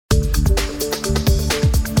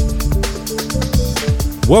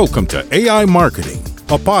Welcome to AI Marketing,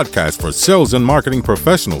 a podcast for sales and marketing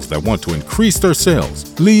professionals that want to increase their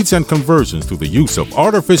sales, leads, and conversions through the use of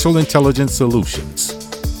artificial intelligence solutions.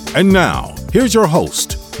 And now, here's your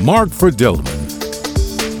host, Mark Friedman.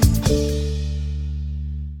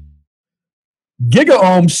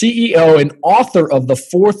 GigaOM CEO and author of The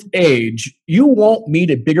Fourth Age, you won't meet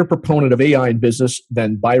a bigger proponent of AI in business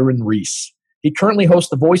than Byron Reese. He currently hosts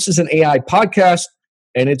the Voices in AI podcast,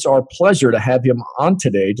 and it's our pleasure to have him on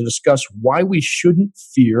today to discuss why we shouldn't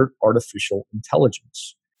fear artificial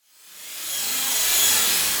intelligence.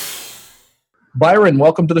 Byron,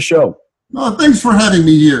 welcome to the show. Oh, thanks for having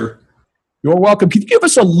me here. You're welcome. Can you give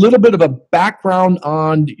us a little bit of a background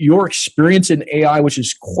on your experience in AI, which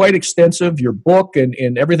is quite extensive, your book, and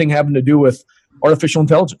everything having to do with artificial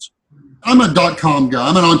intelligence? I'm a .com guy.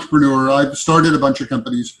 I'm an entrepreneur. I've started a bunch of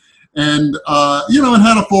companies and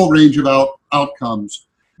had a full range of outcomes.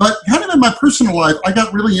 But kind of in my personal life, I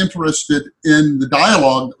got really interested in the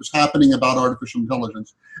dialogue that was happening about artificial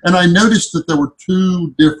intelligence. And I noticed that there were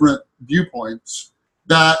two different viewpoints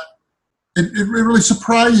that it really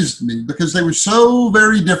surprised me because they were so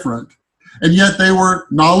very different, and yet they were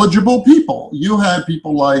knowledgeable people. You had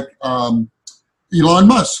people like Elon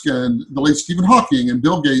Musk and the late Stephen Hawking and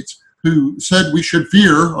Bill Gates who said we should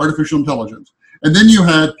fear artificial intelligence. And then you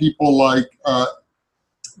had people like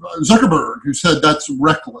Zuckerberg who said that's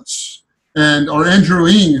reckless. Or Andrew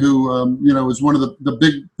Ng, who is one of the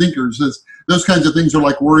big thinkers, says those kinds of things are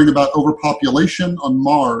like worrying about overpopulation on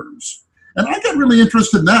Mars. And I got really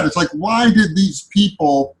interested in that. It's like, why did these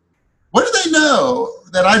people, what did they know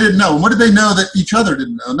that I didn't know? And what did they know that each other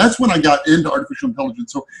didn't know? And that's when I got into artificial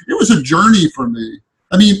intelligence. So it was a journey for me.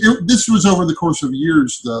 I mean, this was over the course of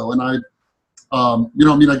years, though. And I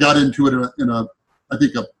got into it in a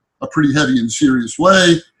pretty heavy and serious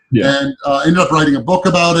way. Yeah. And ended up writing a book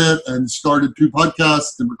about it and started 2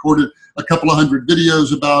 podcasts and recorded a couple of 100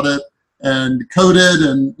 videos about it. And coded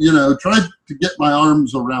and, tried to get my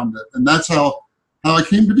arms around it. And that's how I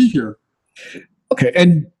came to be here. Okay.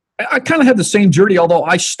 And I kind of had the same journey, although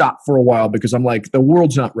I stopped for a while because I'm like, the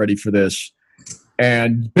world's not ready for this.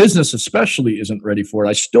 And business especially isn't ready for it.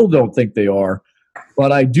 I still don't think they are.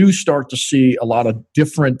 But I do start to see a lot of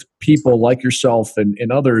different people like yourself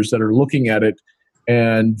and others that are looking at it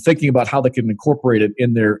and thinking about how they can incorporate it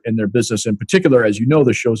in their business. In particular, as you know,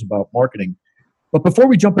 the show's about marketing. But before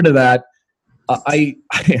we jump into that, I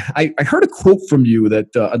heard a quote from you that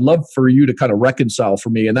I'd love for you to kind of reconcile for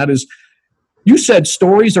me, and that is, you said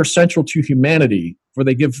stories are central to humanity, for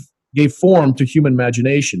they gave form to human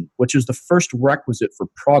imagination, which is the first requisite for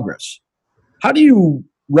progress. How do you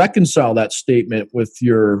reconcile that statement with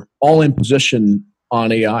your all-in position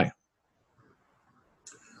on AI?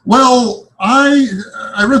 Well, I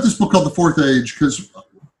wrote this book called The Fourth Age because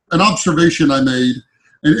an observation I made.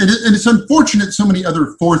 And it's unfortunate so many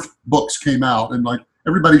other fourth books came out, and like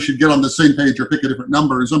everybody should get on the same page or pick a different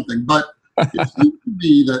number or something. But it seems to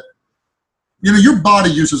be that, your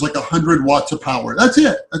body uses like 100 watts of power. That's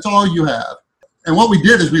it. That's all you have. And what we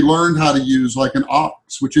did is we learned how to use like an aux,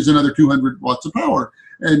 which is another 200 watts of power,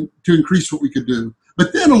 and to increase what we could do.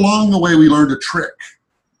 But then along the way, we learned a trick.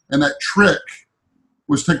 And that trick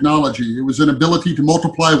was technology. It was an ability to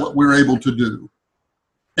multiply what we're able to do.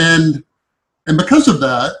 And because of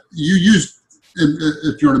that, you use,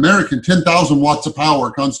 if you're an American, 10,000 watts of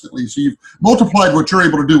power constantly. So you've multiplied what you're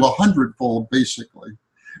able to do 100-fold, basically.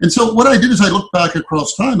 And so what I did is I looked back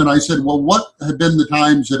across time and I said, well, what have been the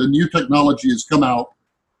times that a new technology has come out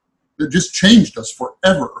that just changed us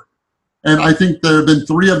forever? And I think there have been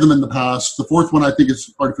 3 of them in the past. The 4th one, I think,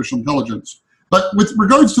 is artificial intelligence. But with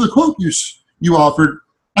regards to the quote you offered,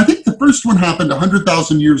 I think the first one happened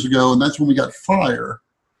 100,000 years ago, and that's when we got fire.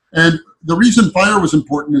 And the reason fire was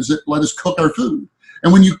important is it let us cook our food.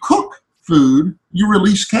 And when you cook food, you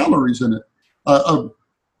release calories in it. A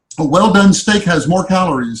well-done steak has more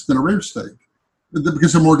calories than a rare steak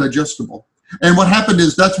because they're more digestible. And what happened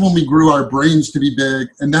is that's when we grew our brains to be big,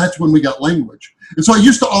 and that's when we got language. And so I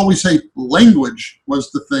used to always say language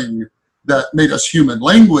was the thing that made us human,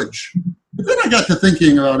 language. But then I got to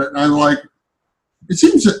thinking about it, and I'm like, it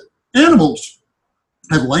seems that animals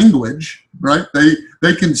have language, right?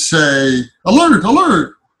 They can say, alert,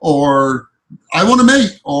 alert, or I want to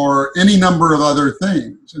mate, or any number of other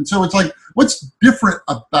things. And so it's like, what's different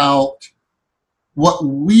about what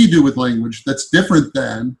we do with language that's different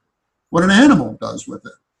than what an animal does with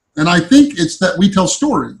it? And I think it's that we tell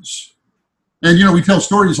stories. And, we tell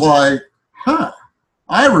stories like,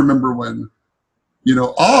 I remember when,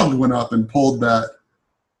 Og went up and pulled that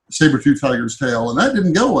saber-toothed tiger's tail, and that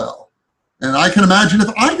didn't go well. And I can imagine if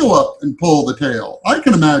I go up and pull the tail, I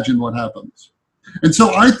can imagine what happens. And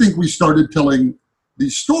so I think we started telling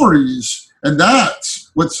these stories, and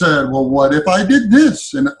that's what said, well, what if I did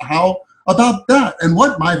this? And how about that? And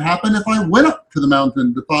what might happen if I went up to the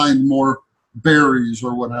mountain to find more berries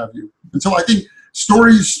or what have you? And so I think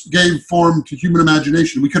stories gave form to human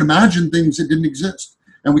imagination. We could imagine things that didn't exist,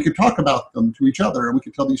 and we could talk about them to each other, and we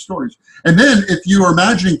could tell these stories. And then if you are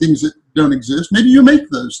imagining things that don't exist, maybe you make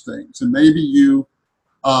those things, and maybe you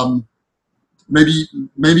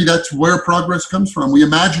maybe that's where progress comes from. We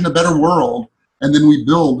imagine a better world, and then we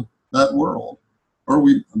build that world. Or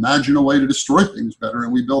we imagine a way to destroy things better,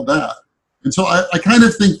 and we build that. And so I kind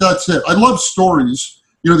of think that's it. I love stories.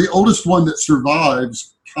 You know, the oldest one that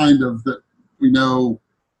survives, kind of, that we know,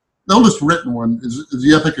 the oldest written one is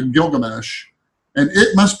the Epic of Gilgamesh. And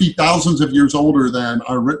it must be thousands of years older than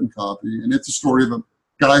our written copy. And it's a story of a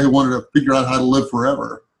guy who wanted to figure out how to live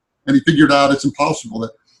forever. And he figured out it's impossible,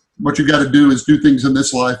 that what you've got to do is do things in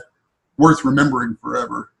this life worth remembering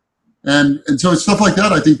forever. And so it's stuff like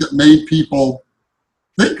that, I think, that made people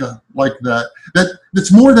think like that.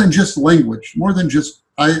 That's more than just language, more than just,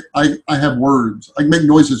 I have words. I make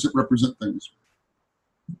noises that represent things.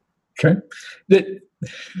 Okay.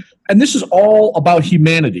 And this is all about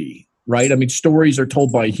humanity, right? I mean, stories are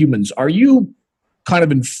told by humans. Are you kind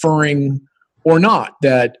of inferring or not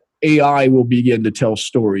that AI will begin to tell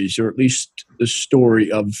stories, or at least the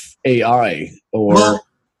story of AI? Or well,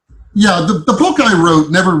 yeah, the book I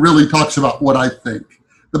wrote never really talks about what I think.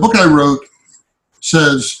 The book I wrote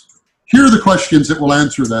says, here are the questions that will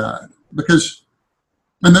answer that. Because,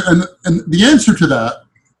 and the answer to that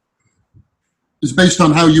is based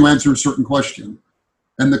on how you answer a certain question.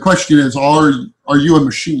 And the question is, are you a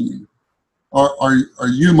machine? Are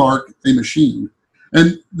you, Mark, a machine?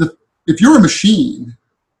 And if you're a machine,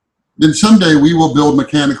 then someday we will build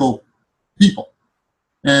mechanical people.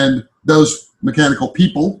 And those mechanical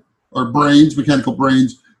people, or mechanical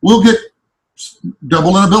brains, will get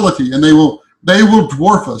double in ability, and they will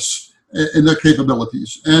dwarf us in their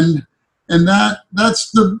capabilities. And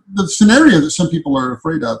that's the scenario that some people are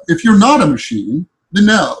afraid of. If you're not a machine, then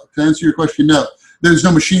no. To answer your question, no. There's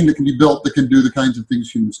no machine that can be built that can do the kinds of things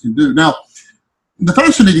humans can do. Now, the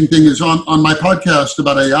fascinating thing is on my podcast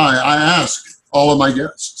about AI, I ask all of my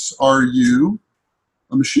guests, are you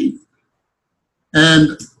a machine?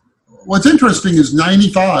 And what's interesting is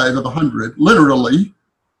 95 of 100, literally,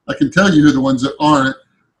 I can tell you who the ones that aren't,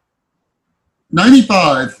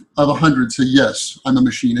 95 of 100 say, yes, I'm a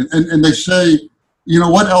machine. And they say, you know,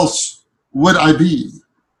 what else would I be?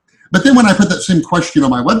 But then when I put that same question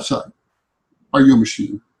on my website, are you a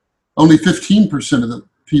machine? Only 15% of the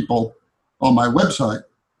people on my website,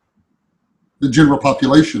 the general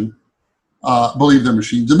population, believe they're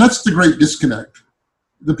machines. And that's the great disconnect.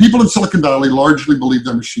 The people in Silicon Valley largely believe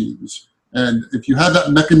they're machines. And if you have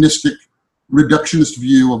that mechanistic, reductionist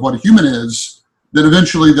view of what a human is, then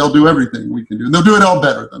eventually they'll do everything we can do. And they'll do it all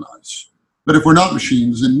better than us. But if we're not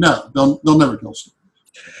machines, then no, they'll never tell stories.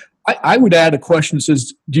 I would add a question that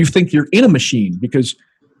says, do you think you're in a machine? Because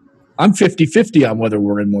I'm 50-50 on whether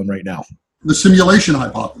we're in one right now. The simulation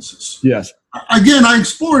hypothesis. Yes. Again, I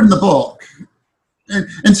explore it in the book.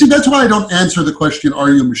 And see, that's why I don't answer the question, are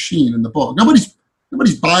you a machine, in the book.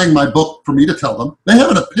 Nobody's buying my book for me to tell them. They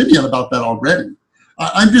have an opinion about that already.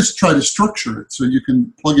 I'm just trying to structure it so you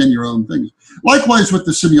can plug in your own things. Likewise with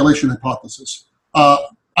the simulation hypothesis.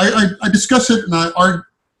 I discuss it and I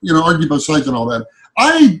argue both sides and all that.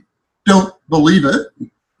 I don't believe it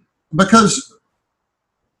but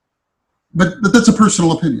that's a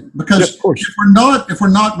personal opinion. Because if we're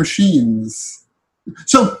not machines,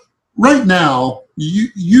 so right now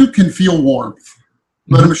you can feel warmth,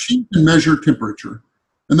 but a machine can measure temperature,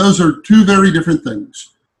 and those are two very different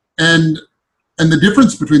things. And the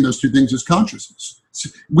difference between those two things is consciousness. So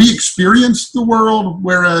we experience the world,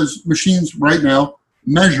 whereas machines right now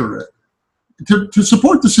measure it. To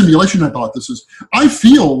support the simulation hypothesis, I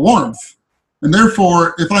feel warmth, and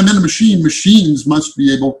therefore, if I'm in a machine, machines must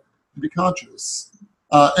be able to be conscious.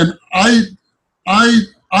 And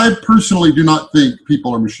I personally do not think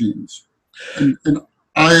people are machines, and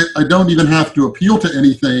I don't even have to appeal to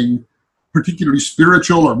anything particularly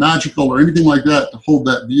spiritual or magical or anything like that to hold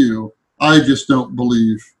that view. I just don't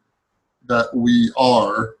believe that we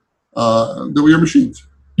are machines.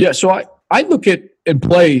 Yeah, so I look at and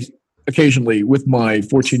play occasionally with my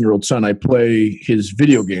 14-year-old son. I play his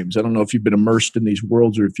video games. I don't know if you've been immersed in these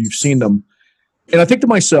worlds or if you've seen them. And I think to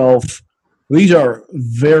myself, these are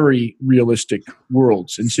very realistic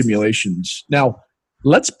worlds and simulations. Now,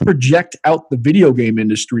 let's project out the video game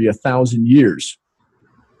industry 1,000 years.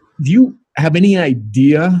 Do you have any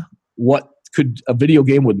idea what a video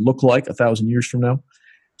game would look like 1,000 years from now?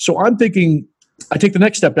 So I'm thinking I take the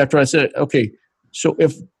next step after I said, okay, so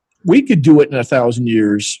if we could do it in 1,000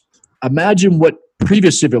 years, imagine what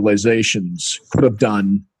previous civilizations could have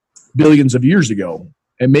done billions of years ago.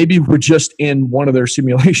 And maybe we're just in one of their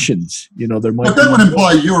simulations. There might. But that would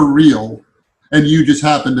imply you're real, and you just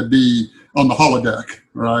happen to be on the holodeck,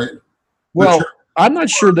 right? Well, I'm not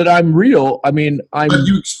sure that I'm real. I mean, But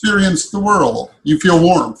you experience the world. You feel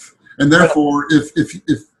warmth, and therefore, if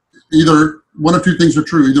either one of two things are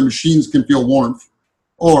true, either machines can feel warmth,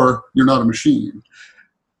 or you're not a machine.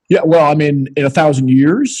 Yeah. Well, I mean, in 1,000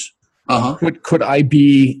 years, could I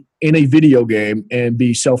be in a video game and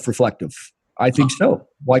be self-reflective? I think so.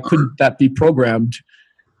 Why couldn't that be programmed?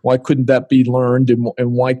 Why couldn't that be learned?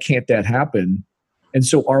 And why can't that happen? And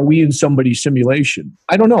so are we in somebody's simulation?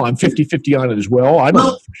 I don't know. I'm 50-50 on it as well. I don't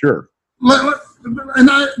know for sure. And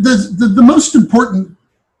the most important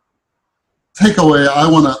takeaway I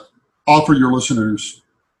want to offer your listeners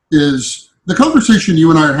is the conversation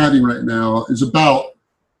you and I are having right now is about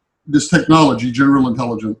this technology, general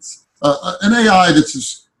intelligence, an AI that's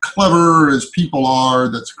as clever as people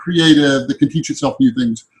are, that's creative, that can teach itself new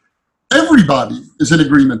things. Everybody is in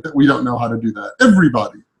agreement that we don't know how to do that.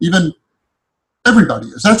 Everybody, even everybody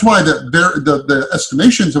is. That's why the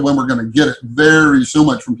estimations of when we're going to get it vary so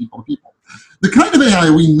much from people to people. The kind of AI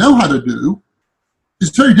we know how to do is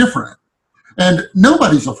very different. And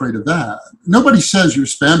nobody's afraid of that. Nobody says your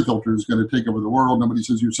spam filter is going to take over the world. Nobody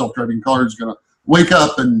says your self-driving car is going to wake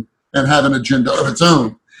up and have an agenda of its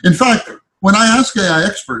own. In fact, when I ask AI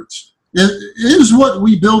experts, is what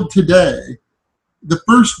we build today the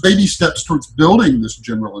first baby steps towards building this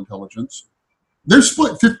general intelligence? They're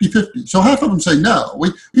split 50-50. So half of them say no.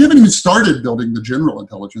 We haven't even started building the general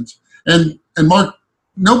intelligence. And Mark,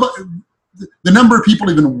 the number of people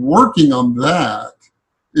even working on that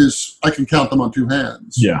is, I can count them on two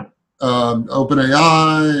hands. Yeah.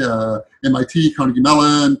 OpenAI, MIT, Carnegie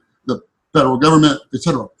Mellon, the federal government,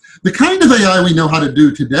 etc. The kind of AI we know how to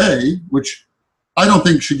do today, which I don't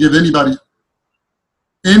think should give anybody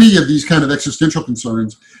any of these kind of existential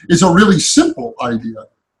concerns, is a really simple idea.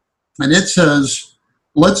 And it says,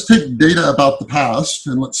 let's take data about the past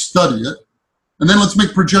and let's study it, and then let's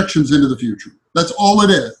make projections into the future. That's all it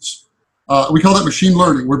is. We call that machine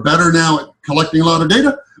learning. We're better now at collecting a lot of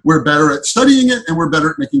data, we're better at studying it, and we're better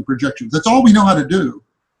at making projections. That's all we know how to do.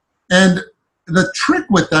 And the trick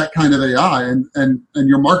with that kind of AI and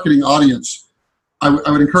your marketing audience, I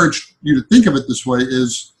would encourage you to think of it this way,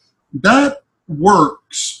 is that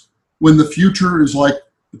works when the future is like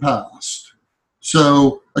the past.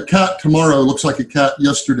 So a cat tomorrow looks like a cat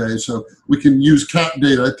yesterday, so we can use cat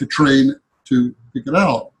data to train to pick it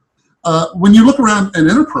out. When you look around an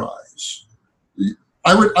enterprise,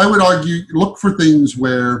 I would argue, look for things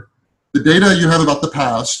where the data you have about the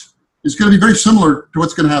past is going to be very similar to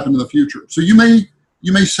what's going to happen in the future. So you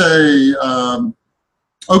may say,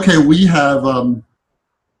 okay, we have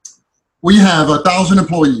 1,000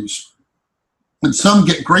 employees, and some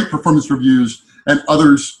get great performance reviews and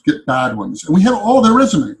others get bad ones, and we have all their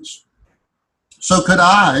resumes. So could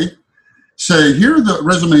I say, here are the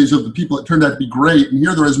resumes of the people that turned out to be great, and here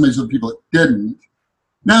are the resumes of the people that didn't.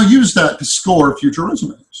 Now use that to score future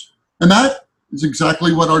resumes. And that is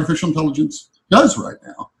exactly what artificial intelligence does right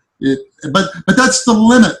now. But that's the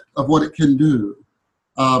limit of what it can do.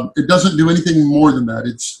 It doesn't do anything more than that.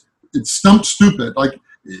 It's stump stupid. Like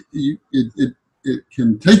it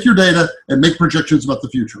can take your data and make projections about the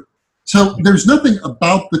future. So there's nothing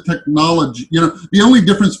about the technology. The only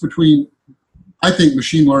difference between, I think,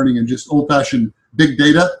 machine learning and just old-fashioned big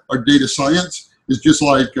data or data science is just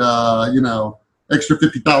like, extra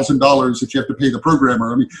 $50,000 that you have to pay the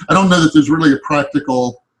programmer. I mean, I don't know that there's really a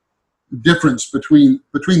practical difference between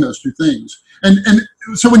those two things. And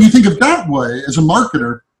so when you think of that way, as a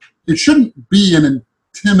marketer, it shouldn't be an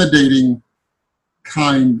intimidating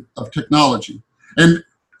kind of technology. And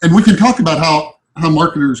we can talk about how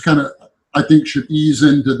marketers kind of, I think, should ease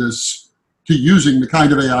into this, to using the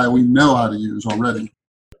kind of AI we know how to use already.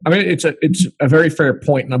 I mean, it's a very fair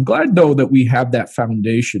point. And I'm glad, though, that we have that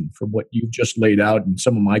foundation from what you've just laid out in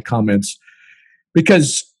some of my comments.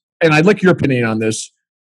 Because, and I'd like your opinion on this,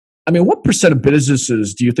 I mean, what % of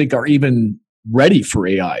businesses do you think are even ready for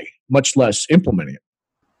AI, much less implementing it?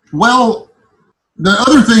 Well, the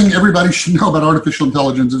other thing everybody should know about artificial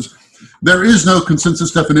intelligence is there is no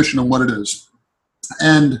consensus definition on what it is.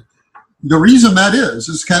 And the reason that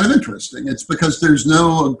is kind of interesting. It's because there's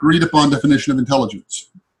no agreed upon definition of intelligence.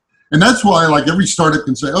 And that's why, like, every startup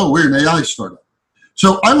can say, oh, we're an AI startup.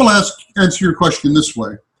 So I will answer your question this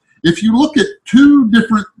way. If you look at two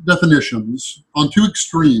different definitions on two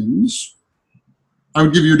extremes, I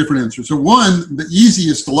would give you a different answer. So one, the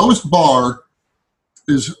easiest, the lowest bar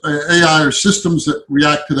AI are systems that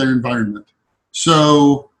react to their environment.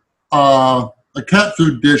 So a cat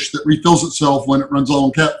food dish that refills itself when it runs low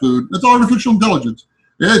on cat food, that's artificial intelligence.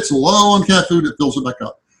 It's low on cat food, it fills it back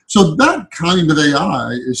up. So that kind of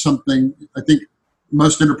AI is something I think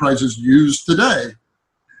most enterprises use today.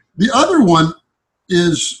 The other one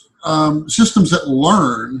is systems that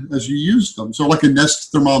learn as you use them. So like a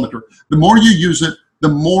Nest thermometer. The more you use it, the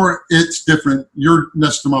more it's different. Your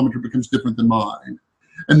Nest thermometer becomes different than mine.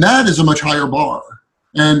 And that is a much higher bar.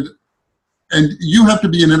 And you have to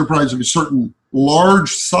be an enterprise of a certain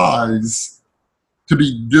large size to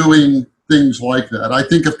be doing things like that. I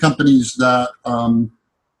think of companies that,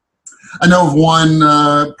 I know of one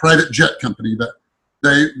private jet company that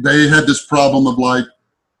they had this problem of like,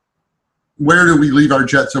 where do we leave our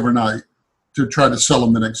jets overnight to try to sell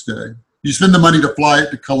them the next day? You spend the money to fly it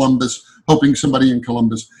to Columbus, hoping somebody in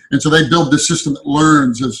Columbus. And so they build this system that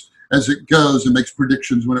learns as it goes and makes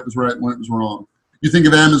predictions when it was right and when it was wrong. You think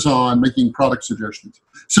of Amazon making product suggestions.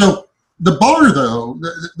 So the bar, though,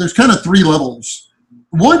 there's kind of three levels.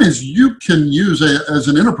 One is you can use, as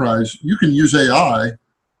an enterprise, you can use AI,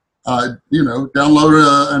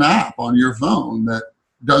 download an app on your phone that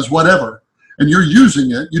does whatever. And you're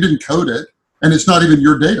using it, you didn't code it, and it's not even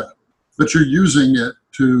your data, but you're using it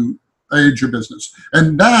to aid your business.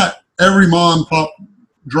 And that, every mom and pop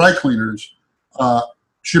dry cleaners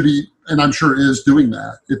should be, and I'm sure is doing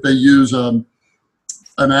that. If they use an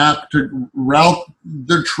app to route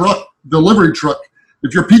their delivery truck,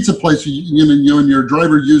 if your pizza place, you and your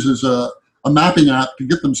driver uses a mapping app to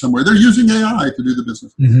get them somewhere, they're using AI to do the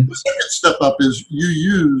business. Mm-hmm. The second step up is you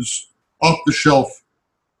use off-the-shelf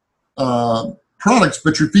products,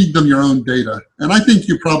 but you feed them your own data. And I think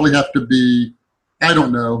you probably have to be,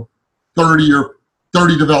 30 or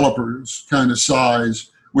 30 developers kind of size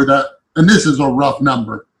where that, and this is a rough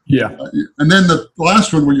number. Yeah. And then the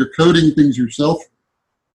last one where you're coding things yourself,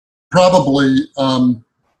 probably,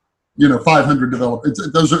 500 developers.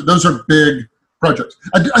 Those are big projects.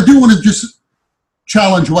 I do want to just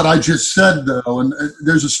challenge what I just said, though. And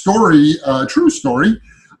there's a story, a true story,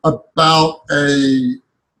 about a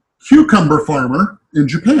cucumber farmer in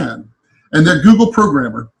Japan, and that Google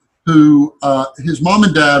programmer who his mom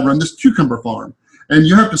and dad run this cucumber farm, and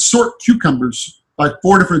you have to sort cucumbers by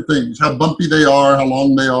 4 different things: how bumpy they are, how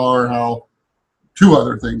long they are, how 2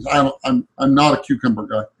 other things. I'm not a cucumber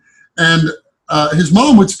guy, and his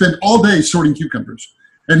mom would spend all day sorting cucumbers,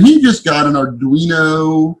 and he just got an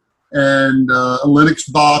Arduino and a Linux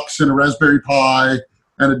box and a Raspberry Pi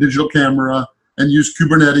and a digital camera and used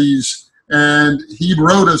Kubernetes. And he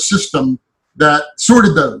wrote a system that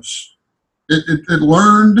sorted those. It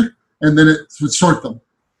learned, and then it would sort them.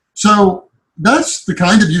 So that's the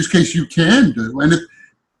kind of use case you can do. And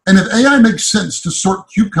if AI makes sense to sort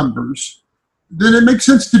cucumbers, then it makes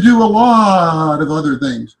sense to do a lot of other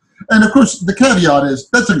things. And of course, the caveat is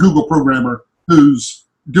that's a Google programmer who's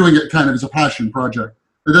doing it kind of as a passion project.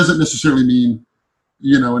 It doesn't necessarily mean,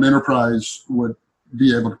 an enterprise would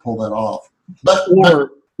be able to pull that off.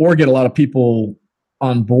 Or get a lot of people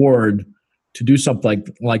on board to do something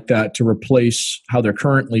like that to replace how they're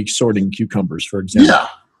currently sorting cucumbers, for example. Yeah.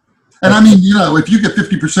 And I mean, if you get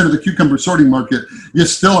 50% of the cucumber sorting market, you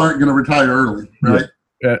still aren't going to retire early, right?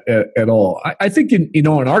 At all. I think in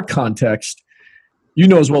our context,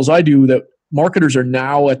 as well as I do, that marketers are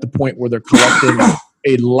now at the point where they're collecting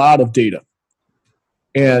a lot of data.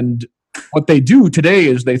 And what they do today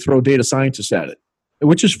is they throw data scientists at it,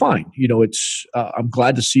 which is fine. I'm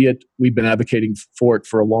glad to see it. We've been advocating for it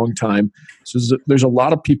for a long time. So there's a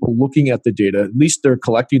lot of people looking at the data. At least they're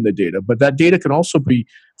collecting the data. But that data can also be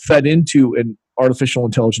fed into an artificial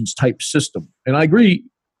intelligence type system. And I agree,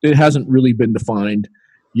 it hasn't really been defined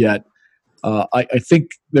yet. I think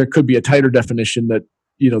there could be a tighter definition that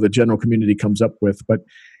the general community comes up with. But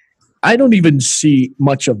I don't even see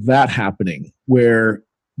much of that happening, where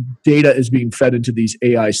data is being fed into these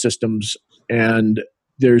AI systems, and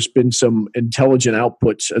there's been some intelligent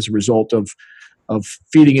outputs as a result of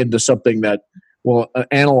feeding into something that will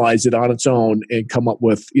analyze it on its own and come up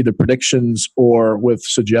with either predictions or with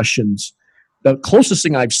suggestions. The closest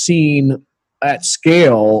thing I've seen at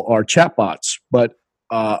scale are chatbots, but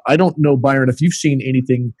I don't know, Byron, if you've seen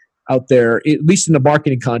anything out there, at least in the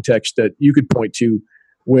marketing context, that you could point to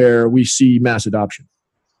where we see mass adoption.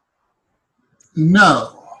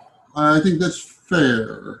 No, I think that's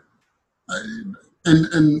fair.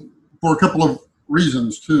 And for a couple of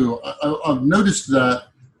reasons too. I've noticed that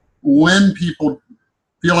when people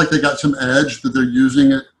feel like they got some edge, that they're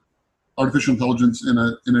using it, artificial intelligence, in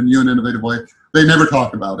a new and innovative way, they never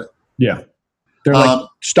talk about it. Yeah, they're like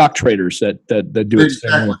stock traders that do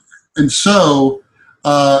exactly. And so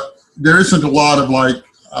there isn't a lot of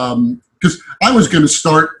because I was going to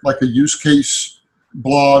start like a use case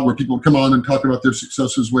blog where people would come on and talk about their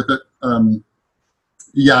successes with it. And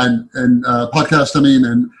podcast,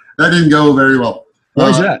 and that didn't go very well. Why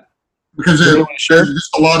is that? Because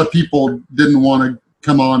just a lot of people didn't want to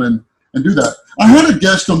come on and do that. I had a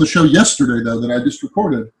guest on the show yesterday, though, that I just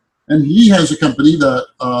recorded, and he has a company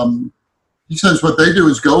that he says what they do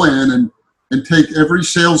is go in and take every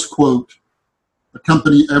sales quote a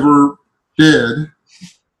company ever did,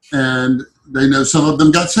 and they know some of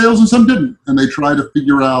them got sales and some didn't, and they try to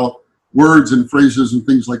figure out words and phrases and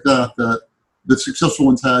things like that the successful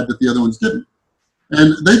ones had that the other ones didn't.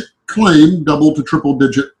 And they claim double to triple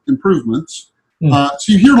digit improvements. So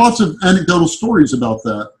you hear lots of anecdotal stories about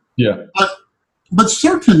that. Yeah. But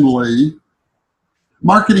certainly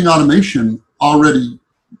marketing automation already,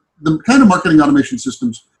 the kind of marketing automation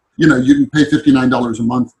systems, you can pay $59 a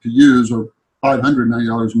month to use or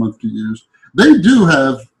 $590 a month to use. They do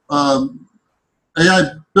have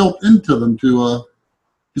AI built into them to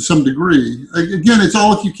some degree. Again, it's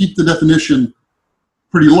all if you keep the definition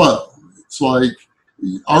pretty low. It's like,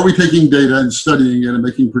 are we taking data and studying it and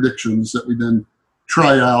making predictions that we then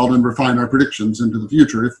try out and refine our predictions into the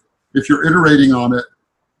future? If you're iterating on it,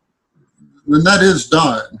 then that is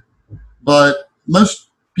done. But most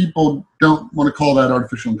people don't want to call that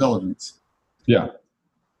artificial intelligence. Yeah.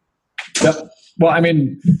 Well,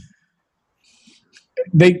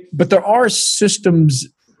 but there are systems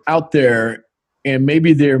out there, and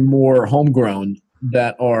maybe they're more homegrown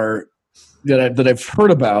that I've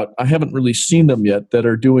heard about. I haven't really seen them yet, that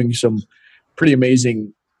are doing some pretty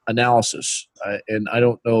amazing analysis. And I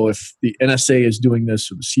don't know if the NSA is doing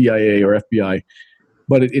this or the CIA or FBI,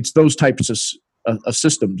 but it's those types of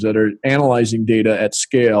systems that are analyzing data at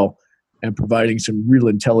scale and providing some real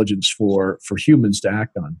intelligence for humans to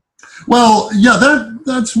act on. Well, yeah,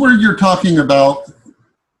 that's where you're talking about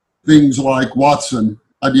things like Watson,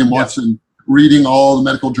 IBM Watson, reading all the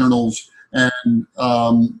medical journals and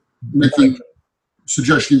making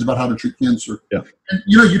suggestions about how to treat cancer. Yeah. And,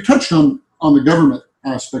 you touched on the government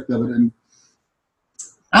aspect of it, and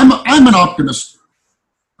I'm an optimist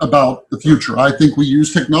about the future. I think we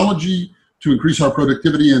use technology to increase our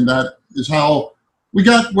productivity, and that is how we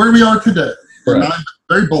got where we are today. Right. And I'm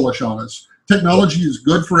very bullish on us. Technology is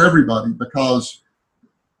good for everybody because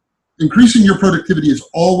increasing your productivity is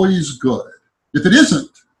always good. If it isn't,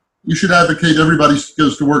 you should advocate everybody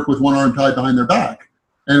goes to work with one arm tied behind their back,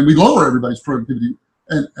 and we lower everybody's productivity.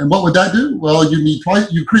 And what would that do? Well, you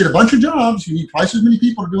create a bunch of jobs, you need twice as many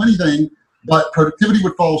people to do anything, but productivity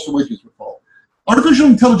would fall, so wages would fall. Artificial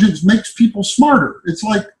intelligence makes people smarter. It's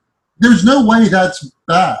like, there's no way that's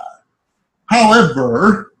bad.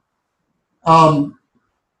 However,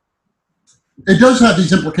 it does have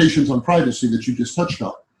these implications on privacy that you just touched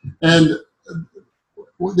on. And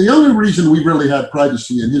the only reason we really had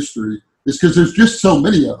privacy in history is because there's just so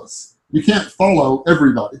many of us. You can't follow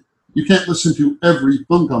everybody. You can't listen to every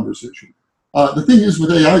phone conversation. The thing is,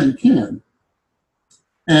 with AI, you can.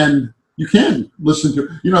 And you can listen to,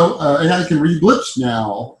 AI can read lips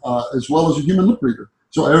now as well as a human lip reader.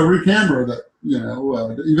 So every camera that,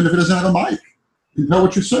 even if it doesn't have a mic, can tell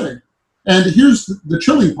what you're saying. And here's the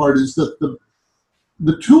chilling part is that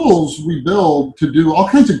the tools we build to do all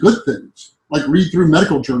kinds of good things, like read through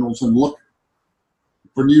medical journals and look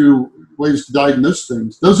for new ways to diagnose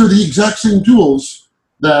things. Those are the exact same tools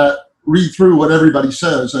that read through what everybody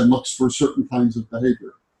says and looks for certain kinds of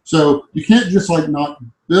behavior. So you can't just not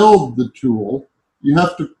build the tool. You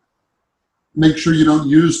have to make sure you don't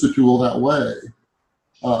use the tool that way.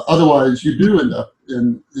 Otherwise, you do end up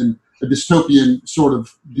in a dystopian sort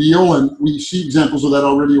of deal, and we see examples of that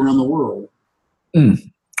already around the world.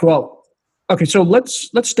 Well, okay, so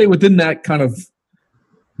let's stay within that kind of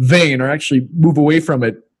vein, or actually move away from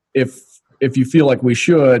it if you feel like we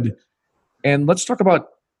should, and let's talk about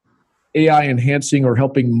AI enhancing or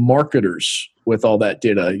helping marketers with all that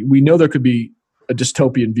data. We know there could be a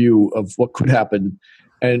dystopian view of what could happen,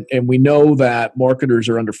 and we know that marketers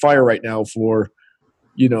are under fire right now for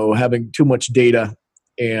having too much data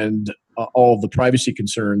and all of the privacy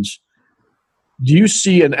concerns. Do you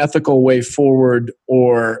see an ethical way forward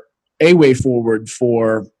or a way forward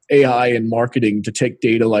for AI and marketing to take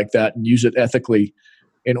data like that and use it ethically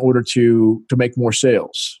in order to make more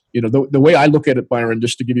sales? The way I look at it, Byron,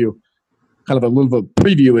 just to give you kind of a little bit of a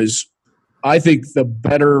preview, is I think the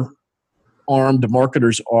better armed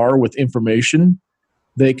marketers are with information,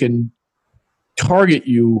 they can target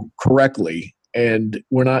you correctly. And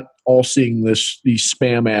we're not all seeing these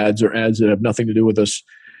spam ads or ads that have nothing to do with us.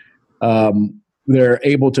 they're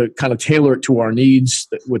able to kind of tailor it to our needs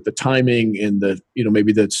with the timing and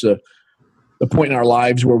maybe that's the point in our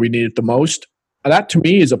lives where we need it the most. That to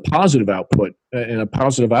me is a positive output and a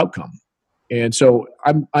positive outcome. And so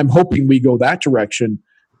I'm hoping we go that direction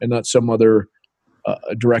and not some other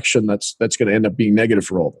direction that's going to end up being negative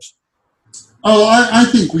for all of us. Oh, I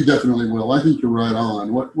think we definitely will. I think you're right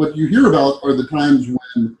on. What you hear about are the times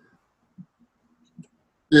when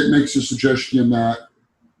it makes a suggestion that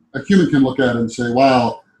a human can look at it and say,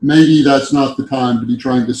 wow, maybe that's not the time to be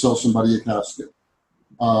trying to sell somebody a casket.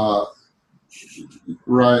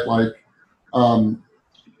 Right, like...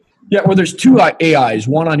 yeah, well, there's two AIs,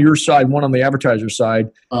 one on your side, one on the advertiser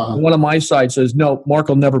side. One on my side says, no, Mark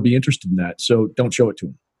will never be interested in that, so don't show it to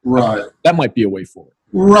him. Right. That might be a way forward.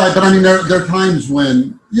 Right, but I mean, there are times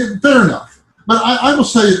when, yeah, fair enough. But I will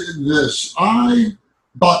say this. I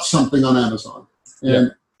bought something on Amazon,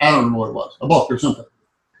 and I don't know what it was, a book or something.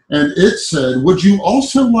 And it said, would you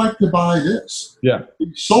also like to buy this? Yeah.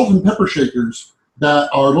 Salt and pepper shakers that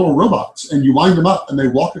are little robots, and you wind them up, and they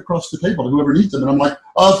walk across the table to whoever needs them. And I'm like,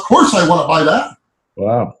 of course I want to buy that.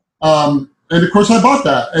 Wow. And of course I bought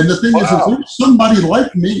that. And the thing is there's somebody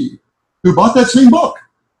like me who bought that same book,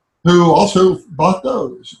 who also bought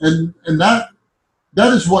those. And that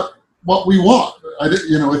is what we want.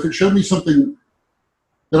 If it showed me something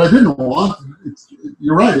that I didn't want,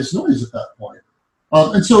 you're right, it's noise at that point.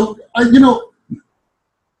 And so, I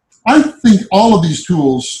think all of these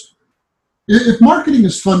tools, if marketing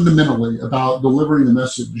is fundamentally about delivering a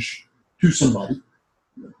message to somebody,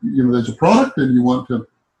 there's a product and you want to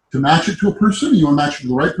match it to a person, you want to match it to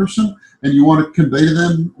the right person, and you want to convey to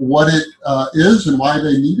them what it is and why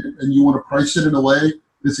they need it, and you want to price it in a way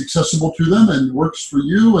that's accessible to them and works for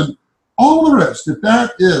you, and all the rest. If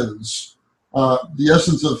that is the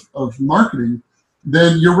essence of marketing,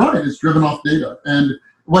 then you're right, it's driven off data. And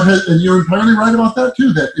you're entirely right about that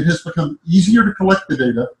too, that it has become easier to collect the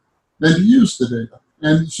data than to use the data.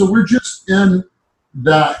 And so we're just in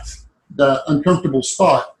that uncomfortable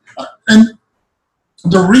spot. And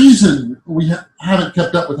the reason we haven't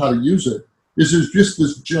kept up with how to use it is there's just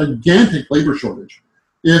this gigantic labor shortage.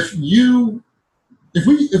 If we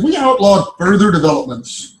outlawed further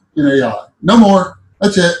developments in AI, no more,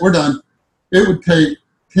 that's it, we're done, it would take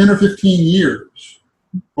 10 or 15 years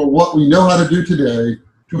for what we know how to do today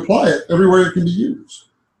to apply it everywhere it can be used.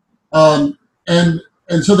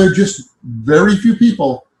 And so there are just very few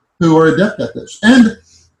people who are adept at this. And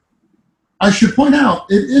I should point out,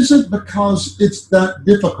 it isn't because it's that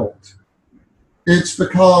difficult. It's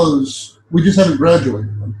because we just haven't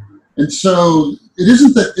graduated them. And so it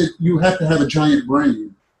isn't that you have to have a giant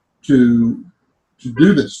brain to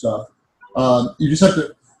do this stuff. You just have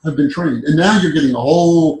to have been trained. And now you're getting a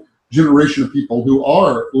whole generation of people who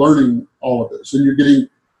are learning all of this. And you're getting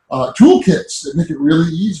toolkits that make it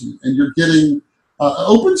really easy. And you're getting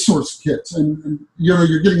open source kits. And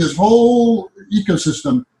you're getting this whole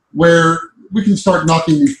ecosystem where we can start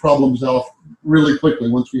knocking these problems off really quickly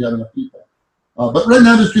once we have enough people. But right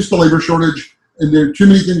now there's just a labor shortage, and there are too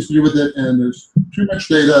many things to do with it, and there's too much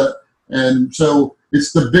data. And so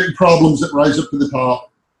it's the big problems that rise up to the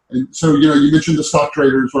top. And so, you mentioned the stock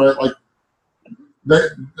traders, right? Like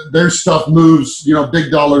their stuff moves,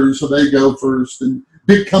 big dollars, so they go first. And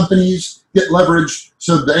big companies get leveraged,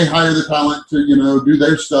 so they hire the talent to, do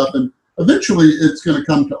their stuff. And eventually it's going to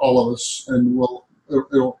come to all of us, and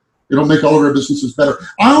it'll make all of our businesses better.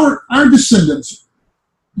 Our descendants,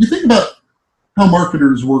 you think about how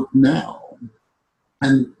marketers work now,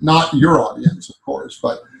 and not your audience, of course,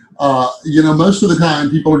 but most of the time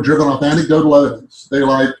people are driven off anecdotal evidence. They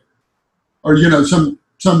or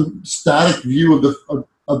some static view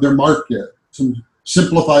of their market, some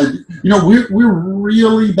simplified. We're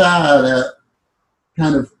really bad at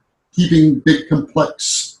kind of keeping big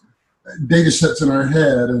complex data sets in our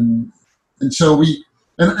head, and so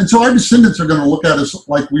so our descendants are going to look at us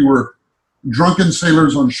like we were drunken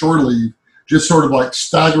sailors on shore leave, just sort of like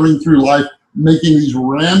staggering through life, making these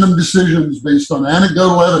random decisions based on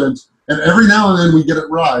anecdotal evidence, and every now and then we get it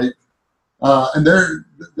right, and they're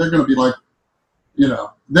going to be like,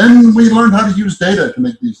 then we learned how to use data to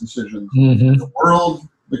make these decisions. Mm-hmm. The world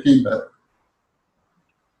became better.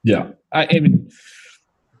 Yeah,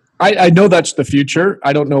 I know that's the future.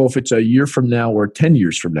 I don't know if it's a year from now or 10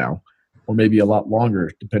 years from now, or maybe a lot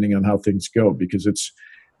longer, depending on how things go, because it's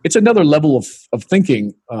another level of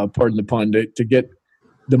thinking, pardon the pun, to get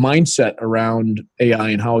the mindset around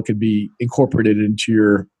AI and how it could be incorporated into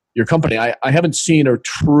your company. I haven't seen a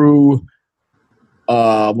true,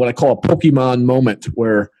 what I call a Pokemon moment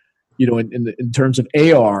where, in terms of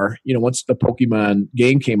AR, once the Pokemon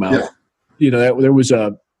game came out, there was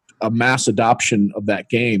a a mass adoption of that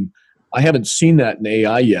game. I haven't seen that in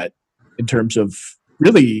AI yet in terms of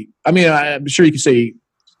really, I mean, I'm sure you could say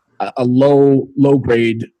a low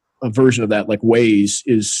grade version of that, like Waze,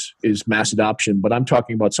 is mass adoption. But I'm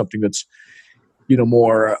talking about something that's,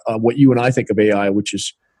 more what you and I think of AI, which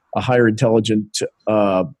is a higher intelligent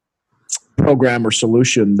program or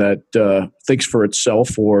solution that thinks for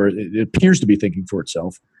itself, or it appears to be thinking for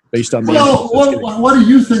itself based on the. Well, what do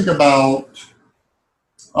you think about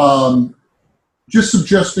just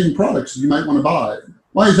suggesting products you might want to buy?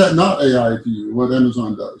 Why is that not AI to you, what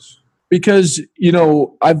Amazon does? Because,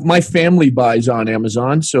 my family buys on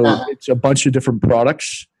Amazon, so it's a bunch of different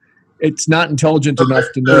products. It's not intelligent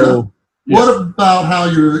enough to know. What about how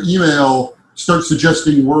your email starts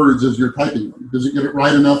suggesting words as you're typing them? Does it get it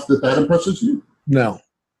right enough that impresses you? No.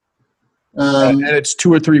 And it's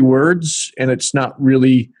 2 or 3 words, and it's not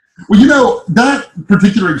really. Well, that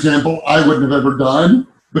particular example I wouldn't have ever done,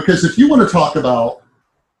 because if you want to talk about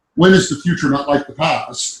when is the future not like the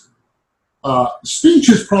past,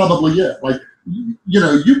 speech is probably it. Like,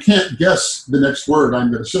 you can't guess the next word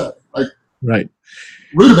I'm going to say. Like, right.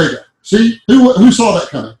 Rutabaga. See, who saw that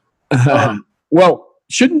coming? Well,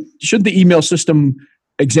 shouldn't the email system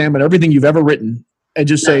examine everything you've ever written and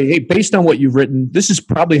just say, hey, based on what you've written, this is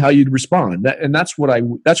probably how you'd respond. And that's what I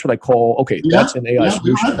call, okay, that's an AI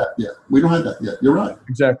solution. We don't have that yet. You're right.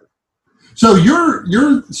 Exactly. So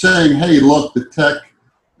you're saying, hey, look, the tech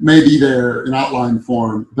may be there in outline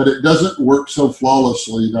form, but it doesn't work so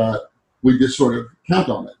flawlessly that we just sort of count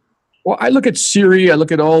on it. Well, I look at Siri, I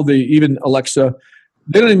look at even Alexa.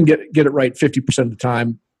 They don't even get it right 50% of the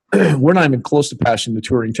time. We're not even close to passing the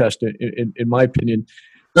Turing test, in my opinion.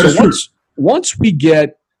 Once we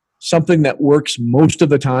get something that works most of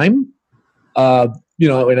the time,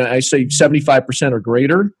 and I say 75% or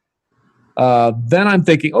greater, then I'm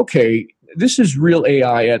thinking, okay, this is real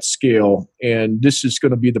AI at scale, and this is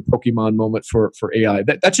going to be the Pokemon moment for AI.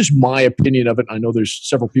 That's just my opinion of it. I know there's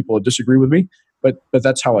several people that disagree with me, but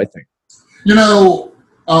that's how I think.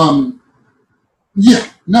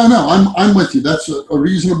 I'm with you. That's a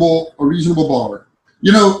reasonable bar.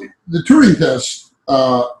 The Turing test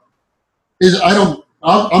I'll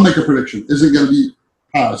make a prediction, isn't going to be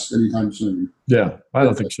passed anytime soon. Yeah, I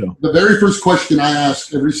don't think so. The very first question I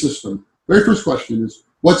ask every system, is,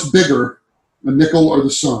 what's bigger, the nickel or the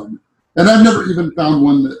sun? And I've never even found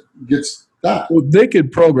one that gets that. Well, they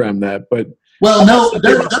could program that, but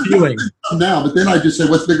they're now. But then I just say,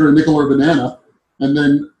 what's bigger, a nickel or a banana? And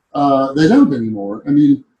then they don't anymore. I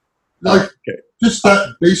mean, just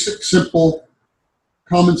that basic, simple,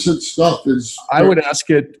 common sense stuff is. I would ask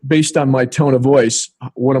it based on my tone of voice.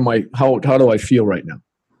 How do I feel right now?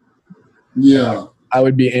 Yeah, I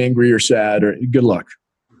would be angry or sad or good luck.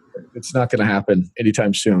 It's not going to happen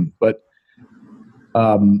anytime soon. But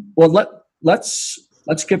let's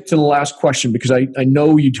get to the last question, because I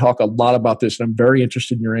know you talk a lot about this, and I'm very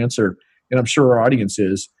interested in your answer, and I'm sure our audience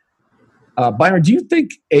is. Byron, do you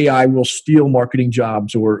think AI will steal marketing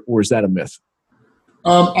jobs, or is that a myth?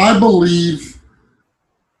 I believe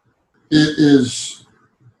it is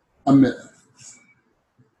a myth.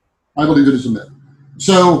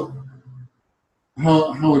 So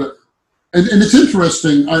how would it? And it's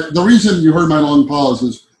interesting. The reason you heard my long pause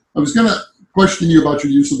is I was going to question you about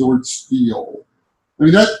your use of the word steal. I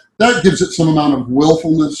mean, that gives it some amount of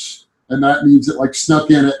willfulness, and that means it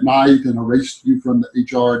snuck in at night and erased you from the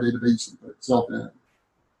HR database and put itself in.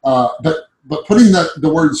 But putting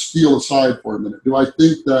the word steal aside for a minute, do I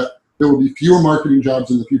think that there will be fewer marketing jobs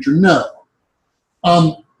in the future? No.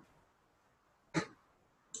 And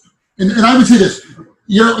I would say this.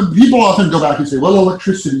 People often go back and say, well,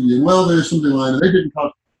 electricity, and well, there's something like that. They didn't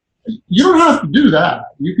cost. You don't have to do that.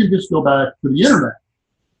 You can just go back to the internet.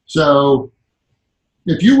 So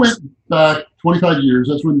if you went back 25 years,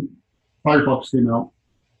 that's when Firefox came out.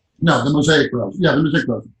 No, the Mosaic browser. Yeah, the Mosaic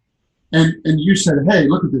browser. And you said, hey,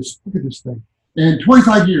 look at this thing. In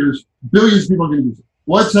 25 years, billions of people are going to use it.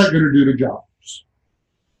 What's that going to do to jobs?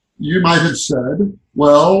 You might have said,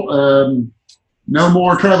 well, no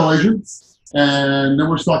more travel agents, and no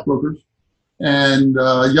more stockbrokers, and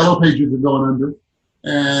yellow pages are going under,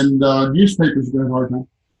 and newspapers are going to have a hard time.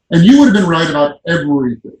 And you would have been right about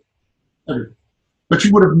everything. But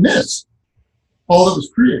you would have missed all that was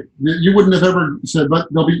created. You wouldn't have ever said, but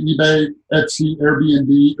there'll be eBay, Etsy,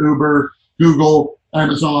 Airbnb, Uber, Google,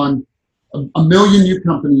 Amazon, a million new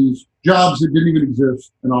companies, jobs that didn't even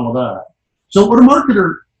exist, and all of that. So what a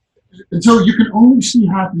marketer, and so you can only see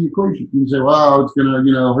half the equation. You can say, well, it's going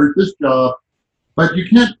to, hurt this job, but you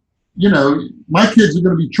can't, my kids are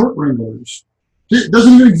going to be short wranglers. It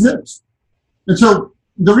doesn't even exist. And so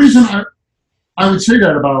the reason I would say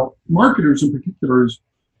that about marketers in particular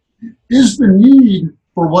is the need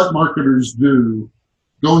for what marketers do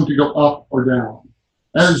going to go up or down?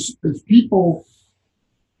 As people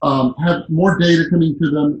have more data coming to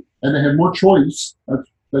them and they have more choice,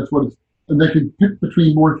 that's what it's, and they can pick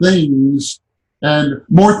between more things, and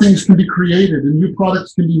more things can be created and new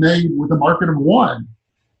products can be made with a market of one.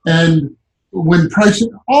 And when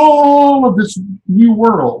pricing, all of this new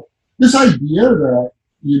world, this idea that,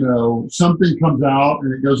 something comes out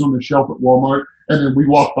and it goes on the shelf at Walmart and then we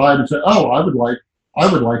walk by and say, oh, I would like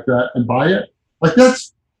that and buy it. Like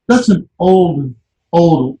that's an old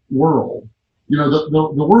world.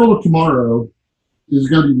 The world of tomorrow is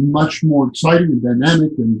going to be much more exciting and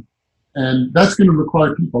dynamic, and that's going to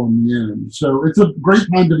require people in the end. So it's a great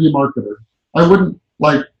time to be a marketer. I wouldn't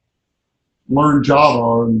learn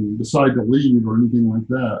Java and decide to leave or anything like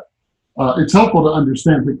that. It's helpful to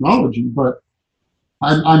understand technology, but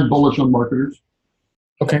I'm bullish on marketers.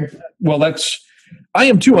 Okay. Well, I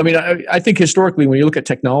am too. I mean, I think historically, when you look at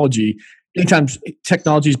technology, anytime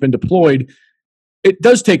technology has been deployed, I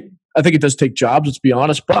think it does take jobs, let's be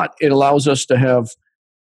honest, but it allows us to have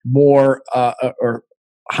more or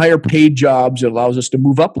higher paid jobs. It allows us to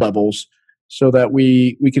move up levels so that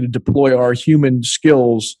we can deploy our human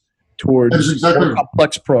skills towards more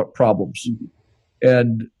complex problems. Mm-hmm.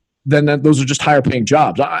 And then those are just higher paying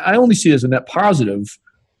jobs. I only see it as a net positive.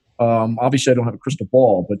 Obviously, I don't have a crystal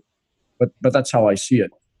ball, but that's how I see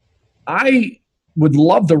it. I would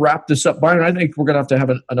love to wrap this up, Byron. I think we're going to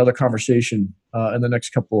have another conversation in the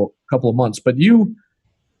next couple of months. But you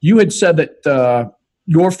had said that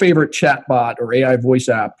your favorite chatbot or AI voice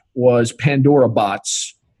app was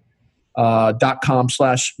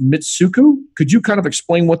pandorabots.com/Mitsuku. Could you kind of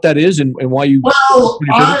explain what that is and why you? Well,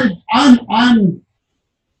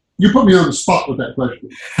 you put me on the spot with that question.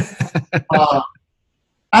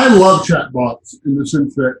 I love chatbots in the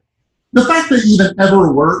sense that the fact that even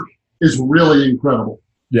ever work is really incredible.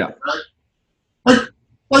 Yeah. Right?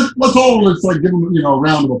 Let's all give them, a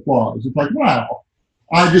round of applause. It's like, wow.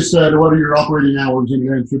 I just said, what are your operating hours? And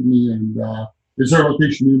it answered me, and is there a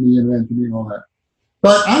location near me? And it answered me and all that.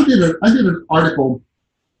 But I did an article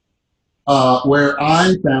where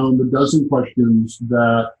I found a dozen questions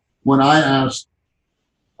that when I asked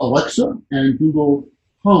Alexa and Google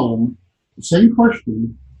Home the same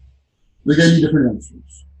question, they gave me different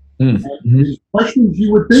answers. Mm-hmm. And these questions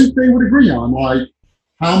you would think they would agree on, like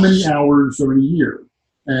how many hours are in a year,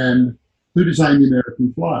 and who designed the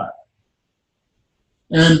American flag.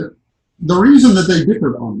 And the reason that they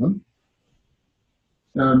differed on them,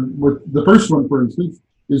 with the first one, for instance,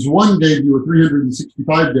 is one gave you a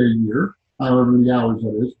 365-day year, however many hours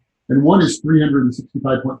that is, and one is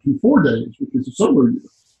 365.24 days, which is a solar year.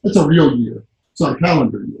 That's a real year. It's not a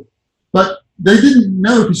calendar year. But they didn't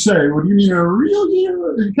know to say, well, do you mean a real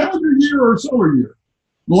year, a calendar year, or a solar year?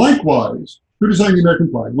 Likewise, who designed the American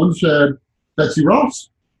flag? One said Betsy Ross,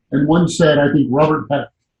 and one said, I think, Robert Heck.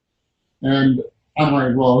 And I'm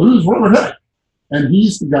like, well, who's Robert Heck? And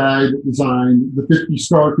he's the guy that designed the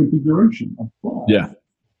 50-star configuration of the flag. Yeah.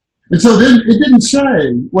 And so then it didn't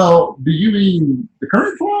say, well, do you mean the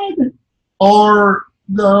current flag or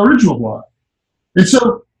the original flag? And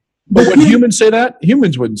so, but would humans say that?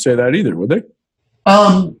 Humans wouldn't say that either, would they?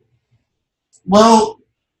 Well,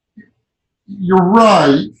 you're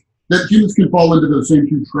right that humans can fall into those same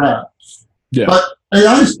two traps. Yeah. But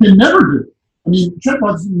AIs can never do. I mean,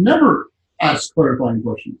 chatbots never ask clarifying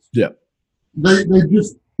questions. Yeah. They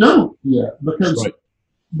just don't yet because right.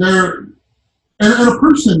 they're and a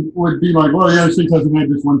person would be like, well, the United States hasn't had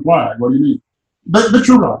this one flag. What do you mean? But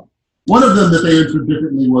you're right. One of them that they answered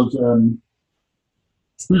differently was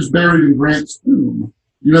who's buried in Grant's tomb.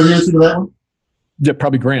 You know the answer to that one? Yeah,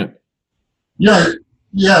 probably Grant. Yeah.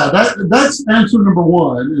 That's answer number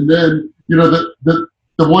one. And then the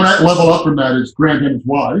one level up from that is Grant and his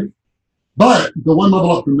wife. But the one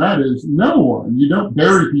level up from that is no one. You don't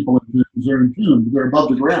bury people in tombs. They're in tombs. They're above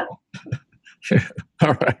the ground.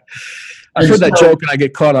 All right. I've heard that joke and I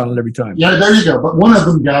get caught on it every time. Yeah, there you go. But one of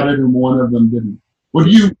them got it and one of them didn't. What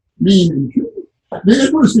do you mean in tombs? The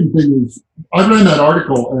interesting thing is I ran that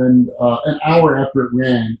article and an hour after it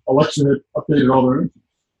ran, Alexa had updated all their answers.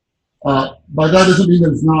 But that doesn't mean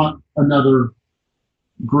there's not another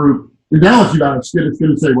group. And now if you ask it, it's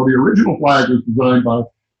going to say, well, the original flag was designed by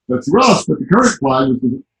Betsy Ross, but the current flag was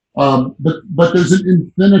but there's an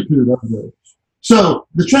infinitude of those. So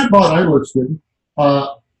the chatbot I listed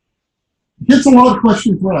gets a lot of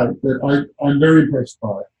questions right that I'm very impressed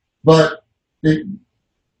by. But it,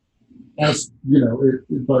 as you know,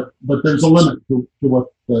 but there's a limit to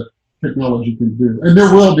what the technology can do, and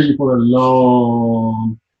there will be for a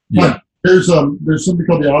long time. There's something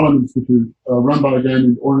called the Allen Institute, run by a guy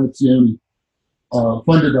named Orrin Etzioni,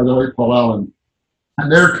 funded by the late Paul Allen,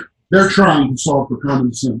 and they're trying to solve for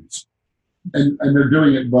common sense, and they're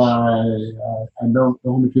doing it by and don't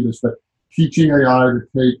hold me to this, but teaching AI to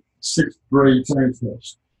take 6th grade science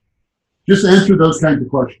tests. Just answer those kinds of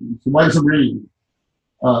questions. Why does it rain?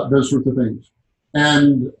 Those sorts of things,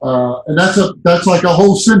 and that's like a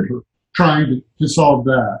whole center trying to solve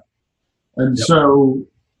that, and yep. So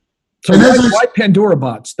why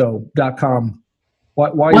PandoraBots though .com? Why?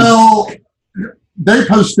 Well, they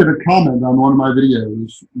posted a comment on one of my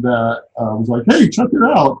videos that was like, "Hey, check it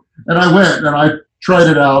out," and I went and I tried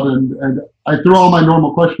it out and I threw all my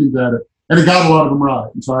normal questions at it, and it got a lot of them right.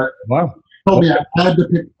 And so told me I had to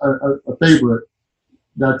pick a favorite.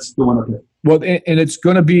 That's the one I picked. Well, and it's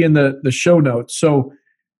going to be in the show notes. So,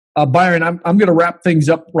 Byron, I'm going to wrap things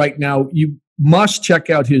up right now. You must check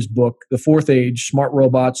out his book, The Fourth Age, Smart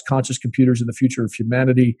Robots, Conscious Computers, and the Future of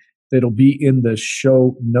Humanity. That'll be in the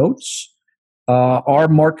show notes. Our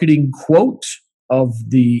marketing quote of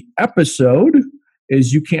the episode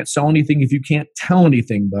is "You can't sell anything if you can't tell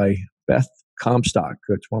anything" by Beth Comstock.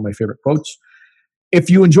 It's one of my favorite quotes. If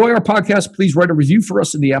you enjoy our podcast, please write a review for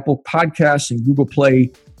us in the Apple Podcasts and Google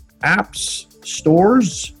Play apps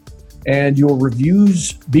stores. And your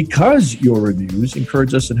reviews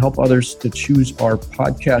encourage us and help others to choose our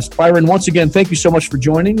podcast. Byron, once again, thank you so much for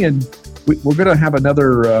joining. And we're going to have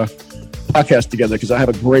another podcast together because I have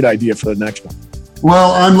a great idea for the next one.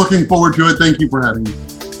 Well, I'm looking forward to it. Thank you for having me.